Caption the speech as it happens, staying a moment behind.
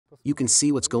You can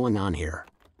see what's going on here.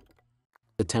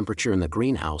 The temperature in the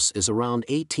greenhouse is around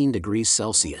 18 degrees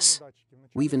Celsius.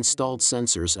 We've installed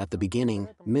sensors at the beginning,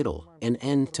 middle, and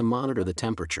end to monitor the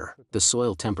temperature. The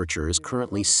soil temperature is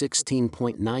currently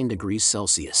 16.9 degrees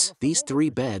Celsius. These 3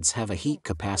 beds have a heat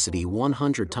capacity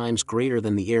 100 times greater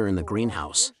than the air in the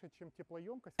greenhouse.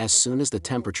 As soon as the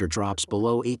temperature drops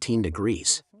below 18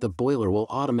 degrees, the boiler will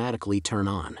automatically turn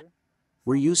on.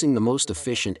 We're using the most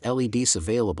efficient LEDs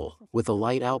available, with a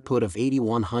light output of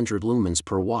 8100 lumens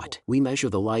per watt. We measure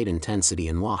the light intensity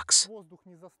in lux.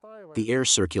 The air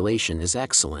circulation is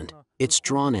excellent. It's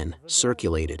drawn in,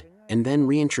 circulated, and then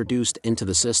reintroduced into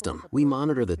the system. We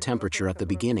monitor the temperature at the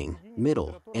beginning,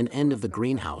 middle, and end of the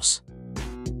greenhouse.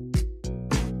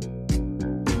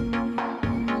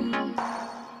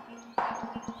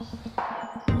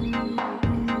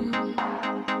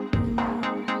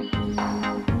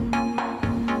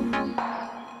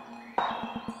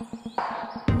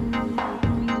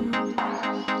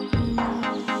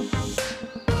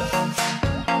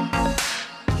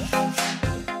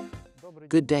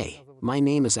 Good day, my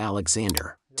name is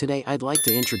Alexander. Today I'd like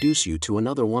to introduce you to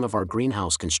another one of our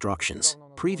greenhouse constructions.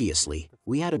 Previously,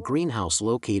 we had a greenhouse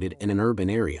located in an urban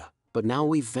area, but now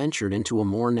we've ventured into a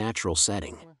more natural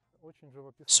setting.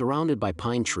 Surrounded by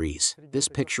pine trees, this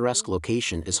picturesque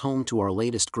location is home to our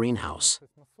latest greenhouse.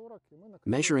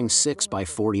 Measuring 6 by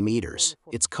 40 meters,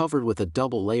 it's covered with a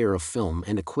double layer of film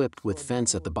and equipped with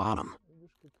vents at the bottom.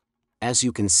 As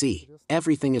you can see,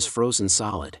 everything is frozen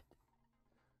solid.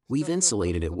 We've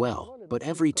insulated it well, but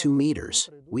every 2 meters,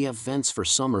 we have vents for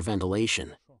summer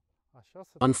ventilation.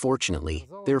 Unfortunately,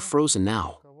 they're frozen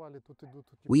now.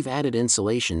 We've added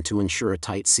insulation to ensure a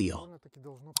tight seal.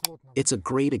 It's a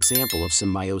great example of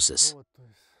symbiosis.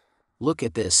 Look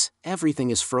at this,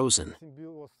 everything is frozen.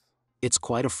 It's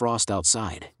quite a frost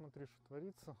outside.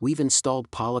 We've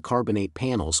installed polycarbonate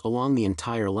panels along the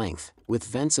entire length, with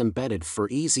vents embedded for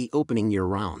easy opening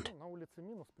year-round.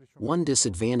 One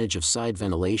disadvantage of side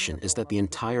ventilation is that the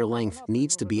entire length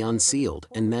needs to be unsealed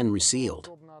and then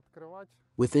resealed.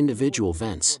 With individual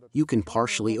vents, you can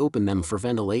partially open them for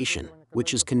ventilation,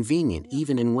 which is convenient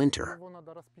even in winter.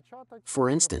 For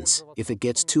instance, if it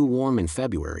gets too warm in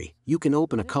February, you can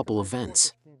open a couple of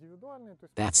vents.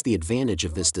 That's the advantage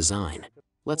of this design.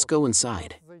 Let's go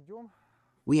inside.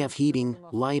 We have heating,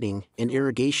 lighting, and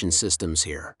irrigation systems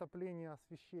here.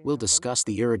 We'll discuss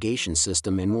the irrigation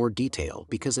system in more detail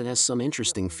because it has some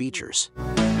interesting features.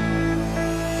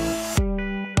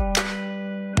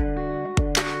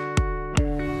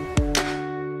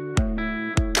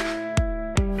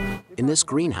 In this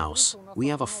greenhouse, we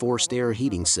have a forced air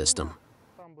heating system.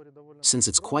 Since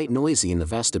it's quite noisy in the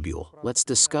vestibule, let's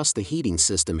discuss the heating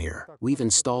system here. We've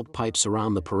installed pipes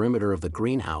around the perimeter of the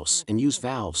greenhouse and use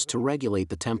valves to regulate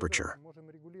the temperature.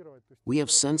 We have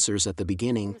sensors at the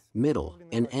beginning, middle,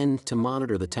 and end to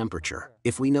monitor the temperature.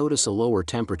 If we notice a lower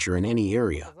temperature in any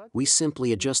area, we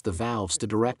simply adjust the valves to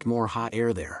direct more hot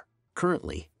air there.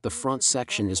 Currently, the front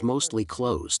section is mostly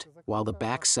closed, while the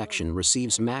back section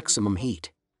receives maximum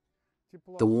heat.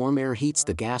 The warm air heats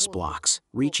the gas blocks,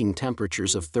 reaching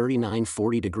temperatures of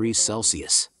 39–40 degrees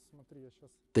Celsius.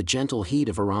 The gentle heat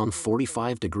of around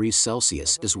 45 degrees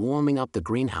Celsius is warming up the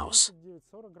greenhouse.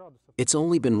 It's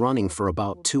only been running for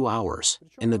about 2 hours,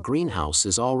 and the greenhouse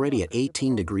is already at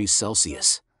 18 degrees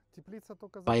Celsius.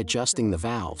 By adjusting the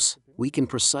valves, we can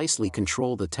precisely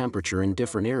control the temperature in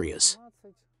different areas.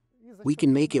 We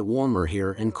can make it warmer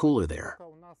here and cooler there.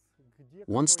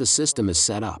 Once the system is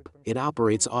set up, it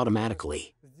operates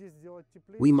automatically.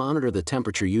 We monitor the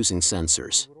temperature using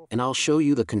sensors, and I'll show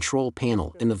you the control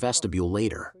panel in the vestibule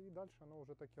later.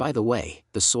 By the way,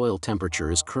 the soil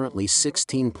temperature is currently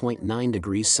 16.9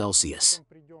 degrees Celsius.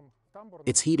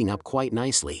 It's heating up quite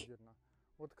nicely.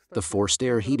 The forced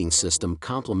air heating system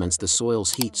complements the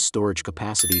soil's heat storage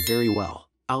capacity very well.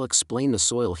 I'll explain the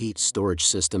soil heat storage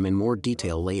system in more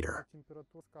detail later.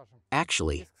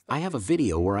 Actually, I have a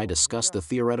video where I discuss the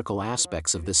theoretical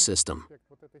aspects of this system.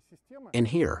 And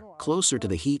here, closer to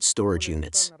the heat storage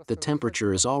units, the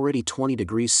temperature is already 20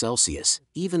 degrees Celsius,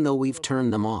 even though we've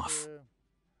turned them off.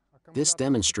 This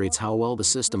demonstrates how well the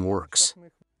system works.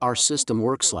 Our system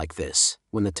works like this.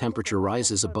 When the temperature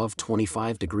rises above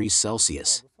 25 degrees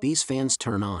Celsius, these fans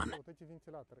turn on.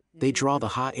 They draw the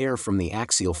hot air from the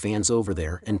axial fans over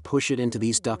there and push it into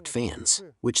these duct fans,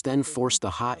 which then force the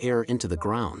hot air into the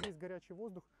ground.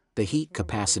 The heat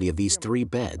capacity of these 3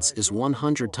 beds is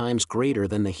 100 times greater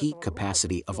than the heat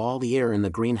capacity of all the air in the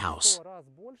greenhouse.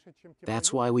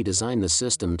 That's why we designed the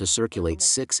system to circulate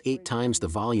 6–8 times the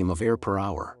volume of air per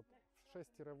hour.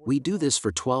 We do this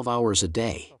for 12 hours a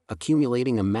day,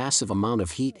 accumulating a massive amount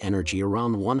of heat energy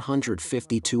around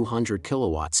 150-200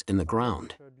 kilowatts in the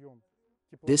ground.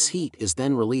 This heat is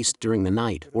then released during the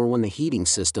night or when the heating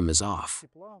system is off.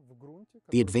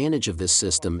 The advantage of this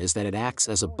system is that it acts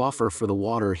as a buffer for the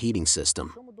water heating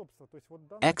system.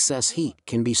 Excess heat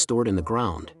can be stored in the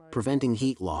ground, preventing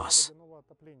heat loss.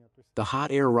 The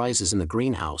hot air rises in the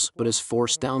greenhouse but is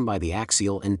forced down by the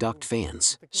axial and duct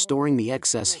fans, storing the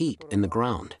excess heat in the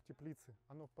ground.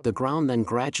 The ground then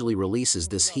gradually releases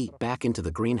this heat back into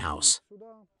the greenhouse.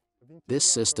 This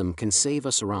system can save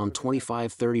us around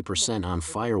 25–30% on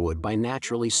firewood by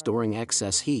naturally storing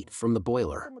excess heat from the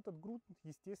boiler.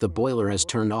 The boiler has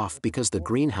turned off because the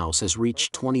greenhouse has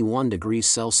reached 21 degrees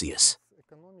Celsius.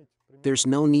 There's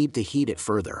no need to heat it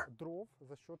further.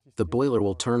 The boiler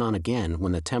will turn on again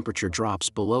when the temperature drops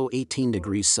below 18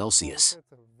 degrees Celsius.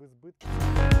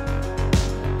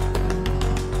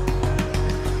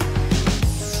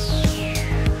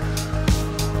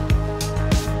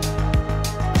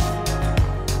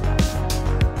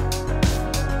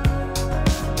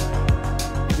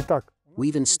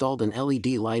 We've installed an LED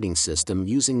lighting system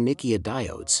using Nikia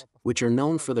diodes, which are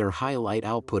known for their high light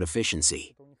output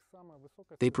efficiency.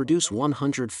 They produce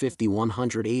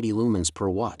 150–180 lumens per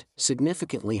watt,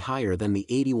 significantly higher than the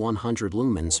 80–100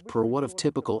 lumens per watt of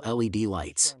typical LED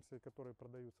lights.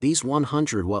 These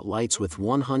 100-watt lights with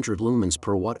 100 lumens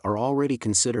per watt are already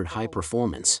considered high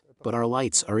performance, but our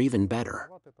lights are even better.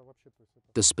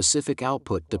 The specific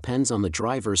output depends on the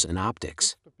drivers and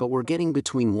optics, but we're getting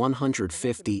between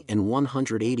 150 and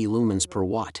 180 lumens per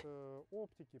watt.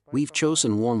 We've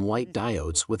chosen warm white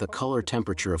diodes with a color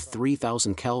temperature of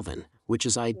 3000 Kelvin, which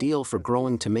is ideal for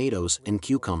growing tomatoes and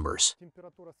cucumbers.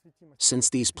 Since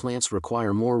these plants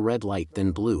require more red light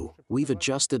than blue, we've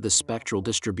adjusted the spectral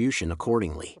distribution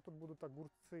accordingly.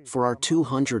 For our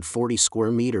 240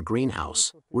 square meter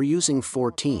greenhouse, we're using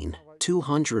 14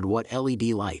 200-watt LED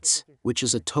lights, which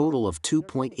is a total of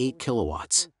 2.8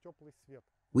 kilowatts.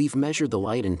 We've measured the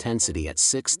light intensity at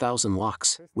 6000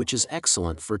 lux, which is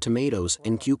excellent for tomatoes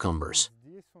and cucumbers.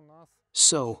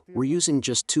 So, we're using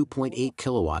just 2.8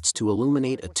 kilowatts to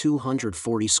illuminate a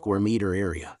 240 square meter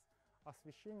area.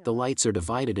 The lights are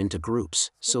divided into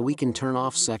groups, so we can turn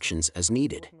off sections as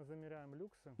needed.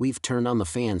 We've turned on the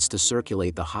fans to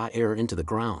circulate the hot air into the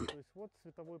ground.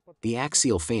 The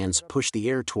axial fans push the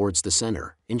air towards the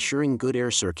center, ensuring good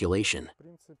air circulation.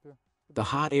 The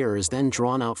hot air is then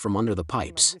drawn out from under the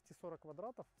pipes.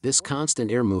 This constant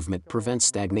air movement prevents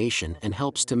stagnation and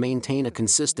helps to maintain a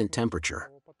consistent temperature.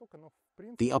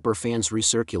 The upper fans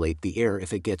recirculate the air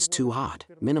if it gets too hot,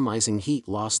 minimizing heat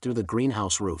loss through the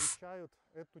greenhouse roof.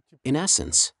 In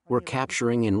essence, we're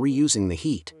capturing and reusing the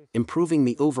heat, improving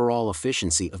the overall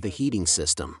efficiency of the heating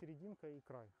system.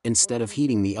 Instead of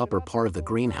heating the upper part of the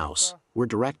greenhouse, we're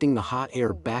directing the hot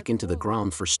air back into the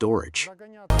ground for storage.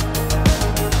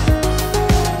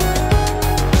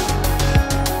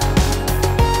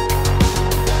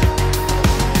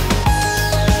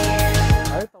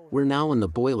 We're now in the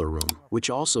boiler room, which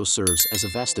also serves as a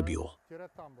vestibule.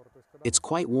 It's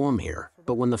quite warm here,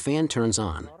 but when the fan turns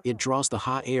on, it draws the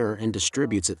hot air and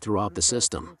distributes it throughout the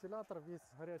system.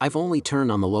 I've only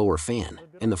turned on the lower fan,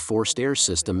 and the forced air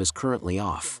system is currently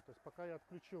off.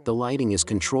 The lighting is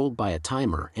controlled by a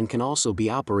timer and can also be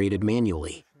operated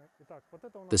manually.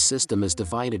 The system is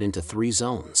divided into 3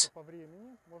 zones.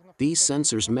 These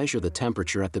sensors measure the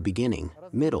temperature at the beginning,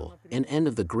 middle, and end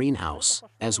of the greenhouse,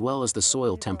 as well as the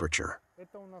soil temperature.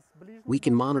 We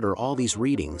can monitor all these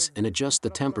readings and adjust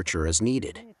the temperature as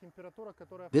needed.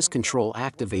 This control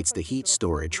activates the heat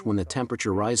storage when the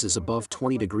temperature rises above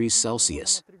 20 degrees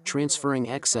Celsius, transferring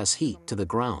excess heat to the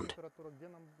ground.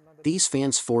 These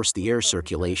fans force the air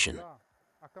circulation.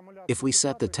 If we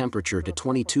set the temperature to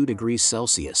 22 degrees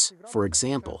Celsius, for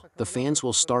example, the fans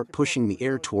will start pushing the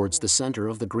air towards the center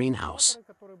of the greenhouse.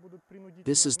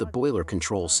 This is the boiler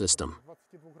control system.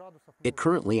 It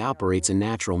currently operates in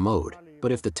natural mode,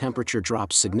 but if the temperature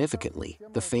drops significantly,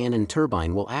 the fan and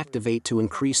turbine will activate to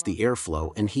increase the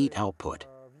airflow and heat output.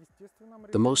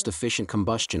 The most efficient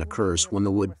combustion occurs when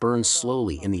the wood burns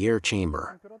slowly in the air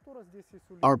chamber.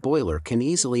 Our boiler can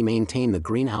easily maintain the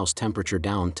greenhouse temperature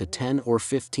down to 10 or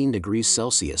 15 degrees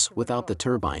Celsius without the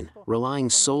turbine, relying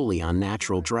solely on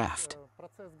natural draft.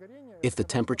 If the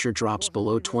temperature drops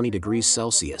below 20 degrees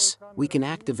Celsius, we can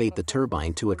activate the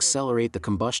turbine to accelerate the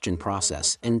combustion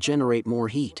process and generate more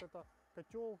heat.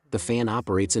 The fan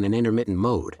operates in an intermittent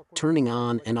mode, turning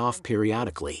on and off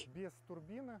periodically.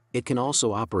 It can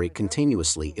also operate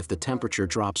continuously if the temperature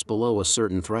drops below a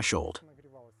certain threshold.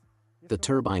 The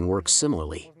turbine works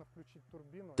similarly.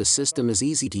 The system is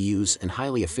easy to use and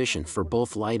highly efficient for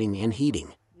both lighting and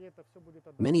heating.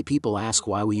 Many people ask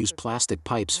why we use plastic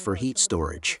pipes for heat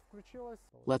storage.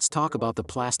 Let's talk about the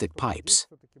plastic pipes.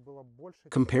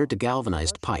 Compared to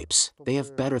galvanized pipes, they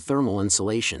have better thermal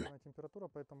insulation.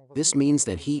 This means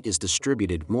that heat is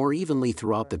distributed more evenly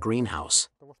throughout the greenhouse.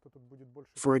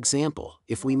 For example,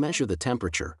 if we measure the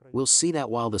temperature, we'll see that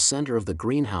while the center of the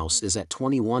greenhouse is at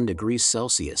 21 degrees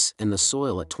Celsius and the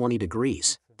soil at 20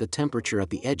 degrees, the temperature at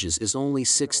the edges is only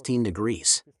 16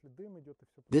 degrees.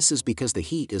 This is because the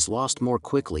heat is lost more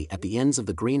quickly at the ends of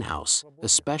the greenhouse,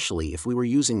 especially if we were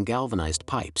using galvanized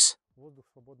pipes.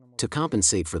 To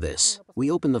compensate for this,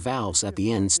 we open the valves at the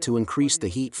ends to increase the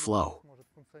heat flow.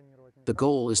 The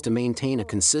goal is to maintain a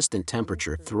consistent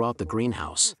temperature throughout the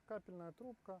greenhouse.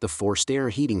 The forced air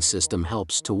heating system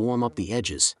helps to warm up the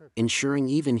edges, ensuring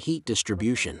even heat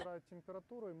distribution.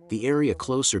 The area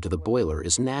closer to the boiler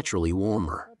is naturally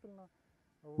warmer.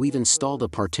 We've installed a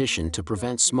partition to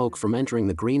prevent smoke from entering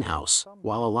the greenhouse,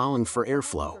 while allowing for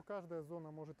airflow.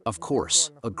 Of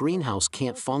course, a greenhouse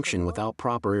can't function without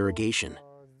proper irrigation.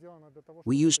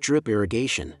 We use drip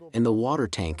irrigation, and the water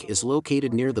tank is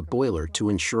located near the boiler to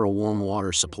ensure a warm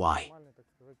water supply.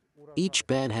 Each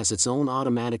bed has its own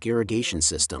automatic irrigation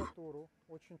system.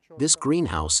 This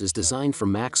greenhouse is designed for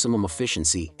maximum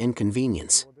efficiency and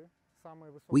convenience.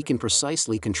 We can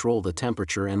precisely control the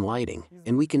temperature and lighting,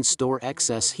 and we can store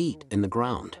excess heat in the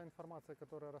ground.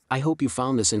 I hope you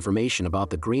found this information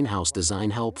about the greenhouse design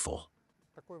helpful.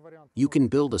 You can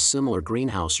build a similar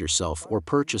greenhouse yourself or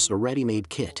purchase a ready-made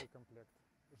kit.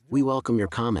 We welcome your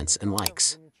comments and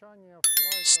likes.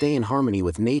 Stay in harmony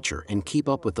with nature and keep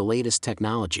up with the latest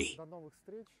technology.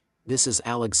 This is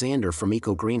Alexander from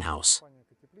Eco Greenhouse.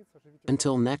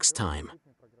 Until next time.